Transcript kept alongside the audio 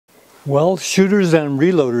Well, shooters and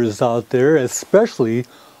reloaders out there, especially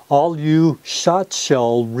all you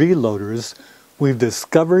Shotshell reloaders, we've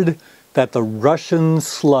discovered that the Russian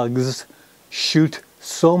slugs shoot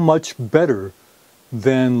so much better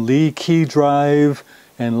than Lee key drive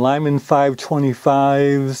and Lyman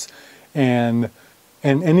 525s and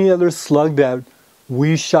any other slug that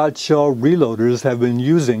we Shotshell reloaders have been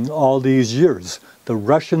using all these years. The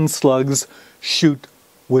Russian slugs shoot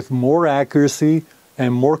with more accuracy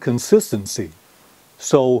and more consistency.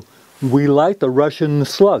 So we like the Russian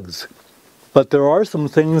slugs, but there are some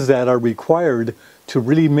things that are required to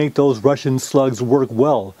really make those Russian slugs work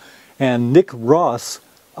well. And Nick Ross,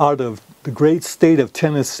 out of the great state of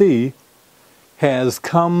Tennessee, has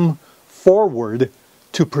come forward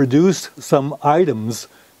to produce some items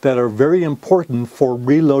that are very important for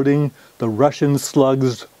reloading the Russian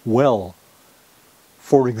slugs well.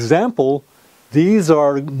 For example, these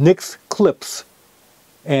are Nick's clips,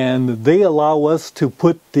 and they allow us to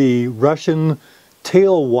put the Russian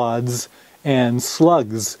tail wads and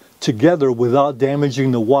slugs together without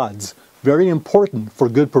damaging the wads. Very important for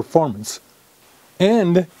good performance.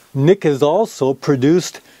 And Nick has also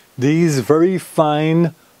produced these very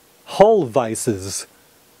fine hull vices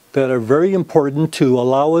that are very important to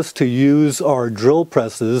allow us to use our drill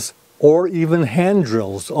presses or even hand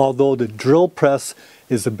drills, although the drill press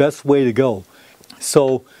is the best way to go.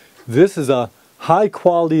 So this is a high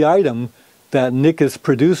quality item that Nick is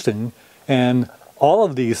producing, and all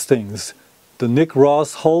of these things, the Nick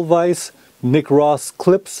Ross hull vise, Nick Ross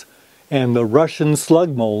clips, and the Russian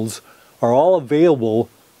slug molds, are all available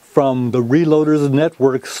from the Reloaders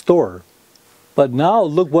Network store. But now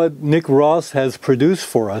look what Nick Ross has produced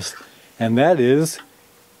for us, and that is,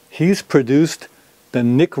 he's produced the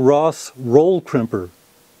Nick Ross roll crimper.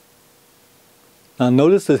 Now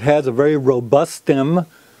notice it has a very robust stem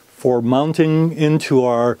for mounting into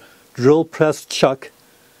our drill press chuck,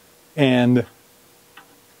 and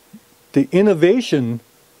the innovation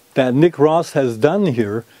that Nick Ross has done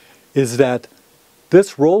here is that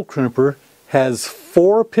this roll crimper has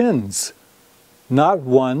 4 pins, not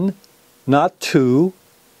 1, not 2,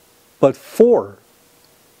 but 4.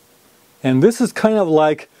 And this is kind of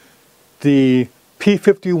like the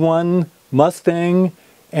P-51 Mustang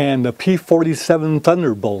and the P-47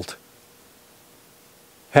 Thunderbolt.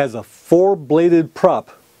 Has a 4-bladed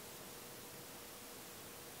prop.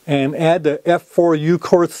 And add the F4U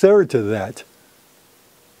Corsair to that.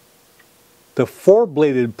 The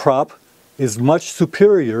 4-bladed prop is much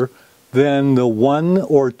superior than the 1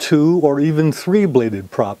 or 2 or even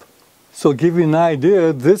 3-bladed prop. So to give you an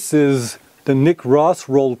idea, this is the Nick Ross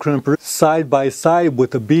roll crimper side by side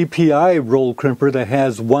with the BPI roll crimper that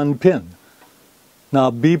has 1 pin. Now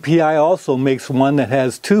BPI also makes one that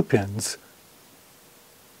has 2 pins.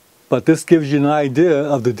 But this gives you an idea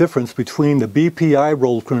of the difference between the BPI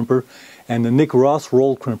roll crimper and the Nick Ross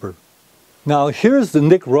roll crimper. Now here's the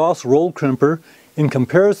Nick Ross roll crimper in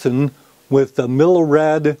comparison with the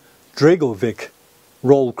Milorad Dragovic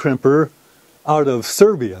roll crimper out of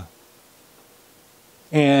Serbia.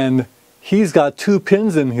 And he's got 2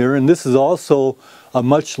 pins in here, and this is also a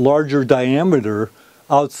much larger diameter,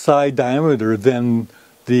 outside diameter, than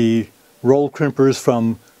the roll crimpers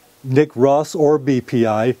from Nick Ross or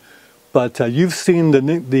BPI. But you've seen the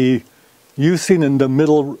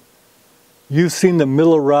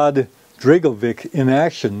Milorad Dragovic in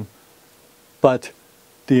action. But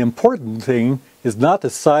the important thing is not the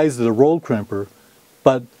size of the roll crimper,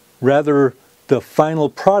 but rather the final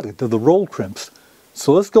product of the roll crimps.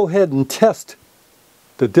 So let's go ahead and test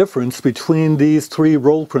the difference between these 3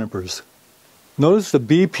 roll crimpers. Notice the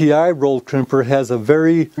BPI roll crimper has a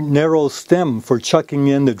very narrow stem for chucking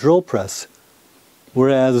in the drill press,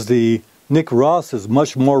 whereas the Nick Ross is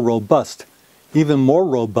much more robust, even more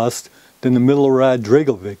robust than the Milorad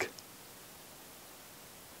Dragovic.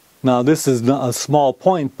 Now this is a small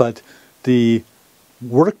point, but the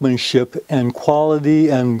workmanship and quality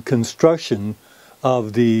and construction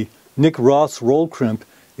of the Nick Ross roll crimp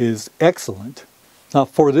is excellent. Now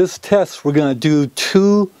for this test we're going to do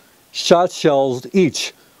 2 shot shells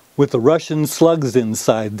each with the Russian slugs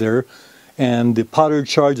inside there, and the powder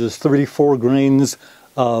charge is 34 grains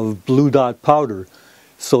of blue dot powder.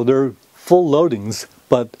 So they're full loadings,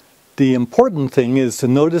 but the important thing is to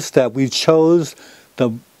notice that we chose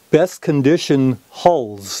the best condition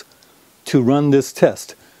hulls to run this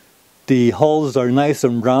test. The hulls are nice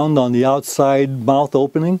and round on the outside mouth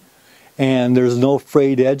opening, and there's no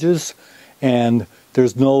frayed edges, and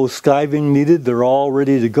there's no skiving needed. They're all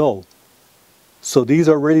ready to go. So these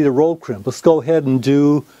are ready to roll crimp. Let's go ahead and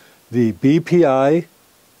do the BPI,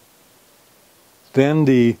 then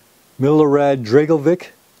the Milorad Dragovic,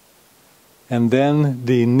 and then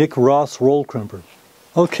the Nick Ross roll crimper.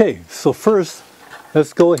 Okay, so first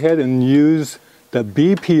let's go ahead and use the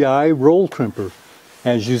BPI roll crimper,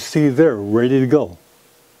 as you see there, ready to go.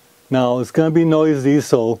 Now it's going to be noisy,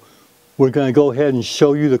 so we're going to go ahead and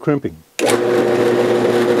show you the crimping.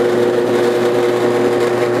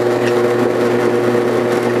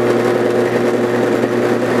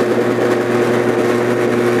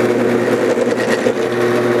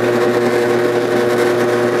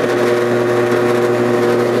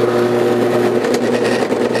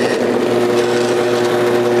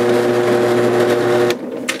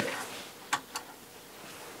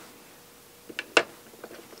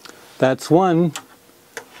 That's one.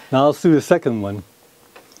 Now let's do the second one.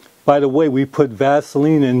 By the way, we put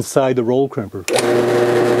Vaseline inside the roll crimper.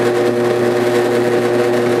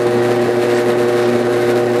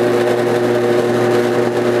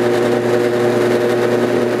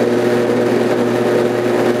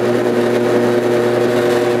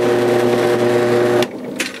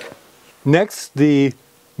 Next, the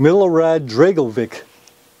Milorad Dragovic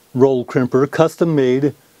roll crimper, custom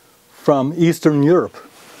made from Eastern Europe.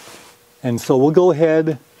 And so we'll go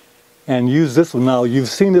ahead and use this one. Now, you've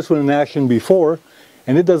seen this one in action before,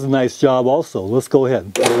 and it does a nice job also. Let's go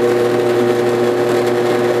ahead.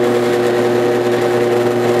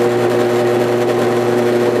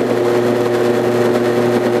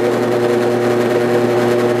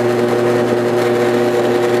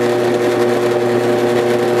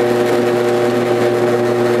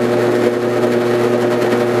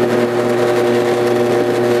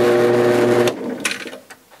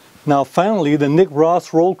 Now finally, the Nick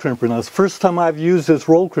Ross roll crimper. Now it's the first time I've used this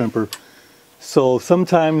roll crimper, so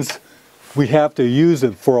sometimes we have to use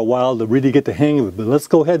it for a while to really get the hang of it, but let's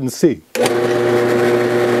go ahead and see.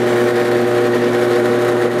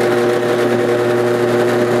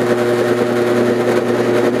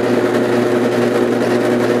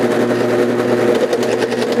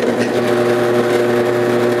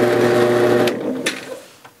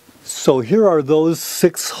 So here are those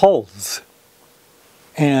 6 hulls.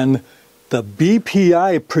 And the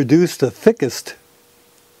BPI produced the thickest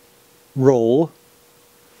roll,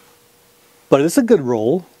 but it's a good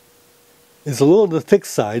roll. It's a little on the thick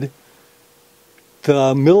side.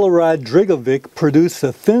 The Milorad Dragovic produced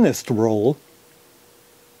the thinnest roll,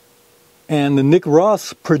 and the Nick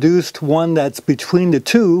Ross produced one that's between the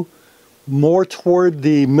two, more toward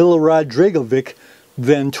the Milorad Dragovic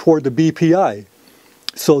than toward the BPI.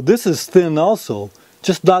 So this is thin also,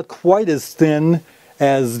 just not quite as thin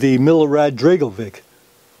as the Milorad Dragovic.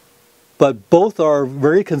 But both are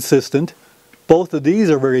very consistent. Both of these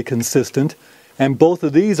are very consistent, and both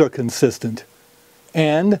of these are consistent.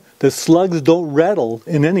 And the slugs don't rattle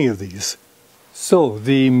in any of these. So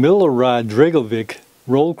the Milorad Dragovic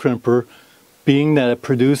roll crimper, being that it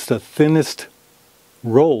produced the thinnest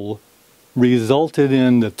roll, resulted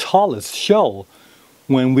in the tallest shell.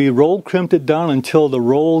 When we roll crimped it down until the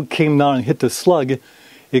roll came down and hit the slug,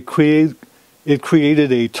 it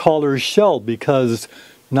created a taller shell because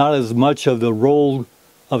not as much of the roll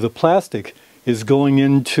of the plastic is going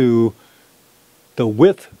into the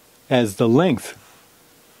width as the length.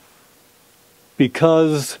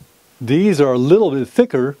 Because these are a little bit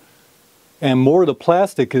thicker and more of the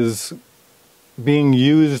plastic is being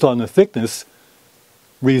used on the thickness,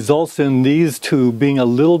 results in these two being a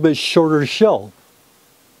little bit shorter shell,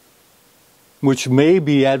 which may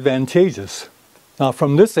be advantageous. Now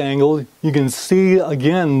from this angle, you can see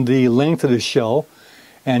again the length of the shell,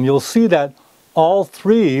 and you'll see that all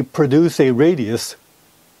 3 produce a radius,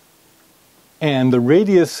 and the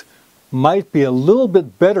radius might be a little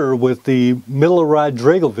bit better with the Milorad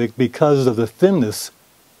Dragovic because of the thinness,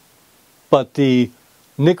 but the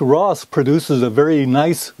Nick Ross produces a very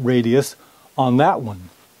nice radius on that one.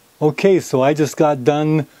 Okay, so I just got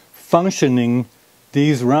done functioning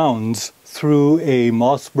these rounds through a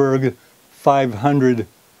Mossberg 500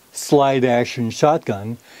 slide action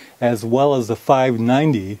shotgun, as well as the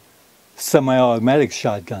 590 semi-automatic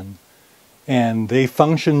shotgun, and they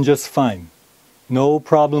function just fine. No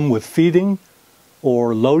problem with feeding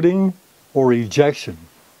or loading or ejection.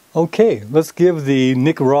 Okay, let's give the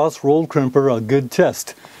Nick Ross roll crimper a good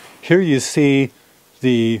test. Here you see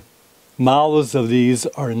the mouths of these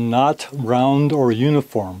are not round or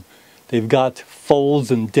uniform. They've got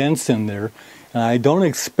folds and dents in there, and I don't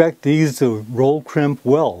expect these to roll crimp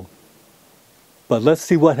well. But let's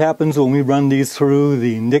see what happens when we run these through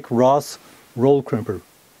the Nick Ross roll crimper.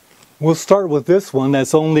 We'll start with this one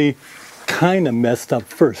that's only kind of messed up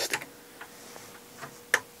first.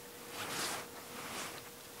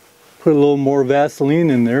 Put a little more Vaseline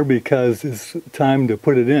in there because it's time to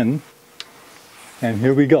put it in. And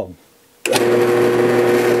here we go.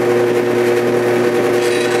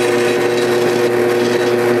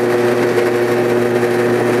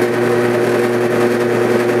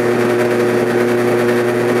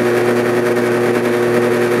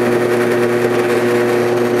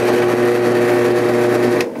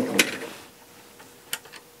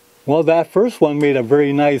 Well, that first one made a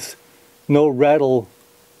very nice no rattle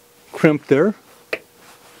crimp there.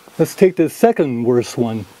 Let's take the second worst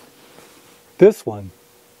one. This one.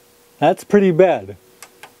 That's pretty bad.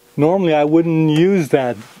 Normally I wouldn't use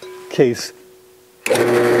that case.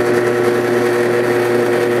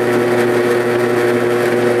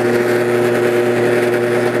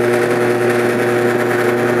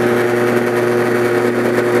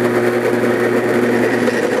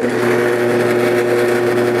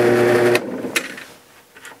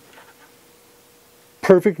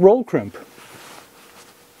 Perfect roll crimp.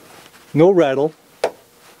 No rattle.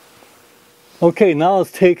 Okay, now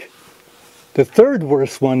let's take the third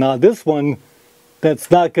worst one. Now this one,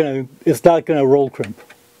 it's not gonna roll crimp.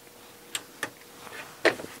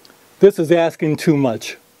 This is asking too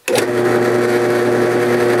much.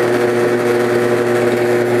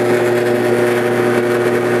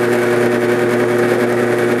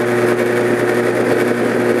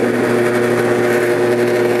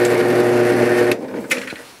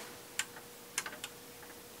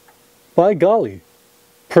 By golly,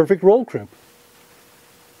 perfect roll crimp.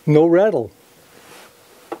 No rattle.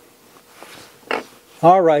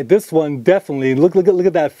 Alright, this one definitely, look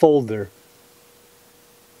at that fold there.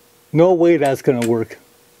 No way that's gonna work.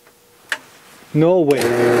 No way.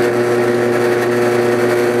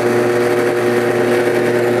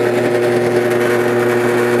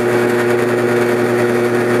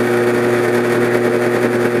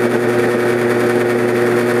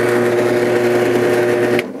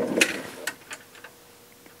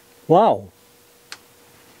 Wow.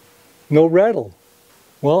 No rattle.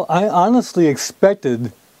 Well, I honestly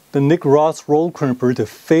expected the Nick Ross roll crimper to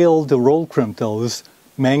fail to roll crimp those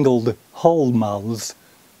mangled hull mouths,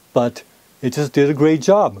 but it just did a great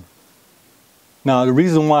job. Now, the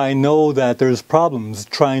reason why I know that there's problems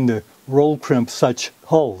trying to roll crimp such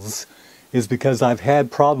hulls is because I've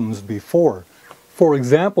had problems before. For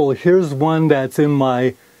example, here's one that's in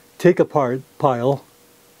my take apart pile,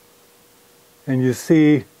 and you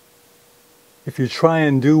see if you try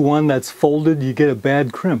and do one that's folded, you get a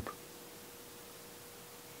bad crimp.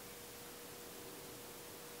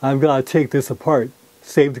 I've got to take this apart,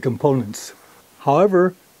 save the components.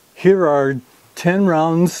 However, here are 10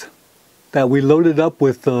 rounds that we loaded up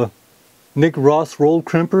with the Nick Ross roll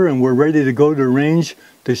crimper, and we're ready to go to range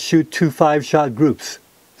to shoot 2 5-shot groups.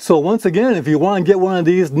 So once again, if you want to get one of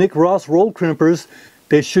these Nick Ross roll crimpers,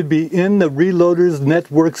 they should be in the Reloaders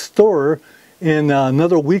Network store in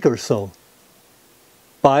another week or so.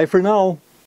 Bye for now.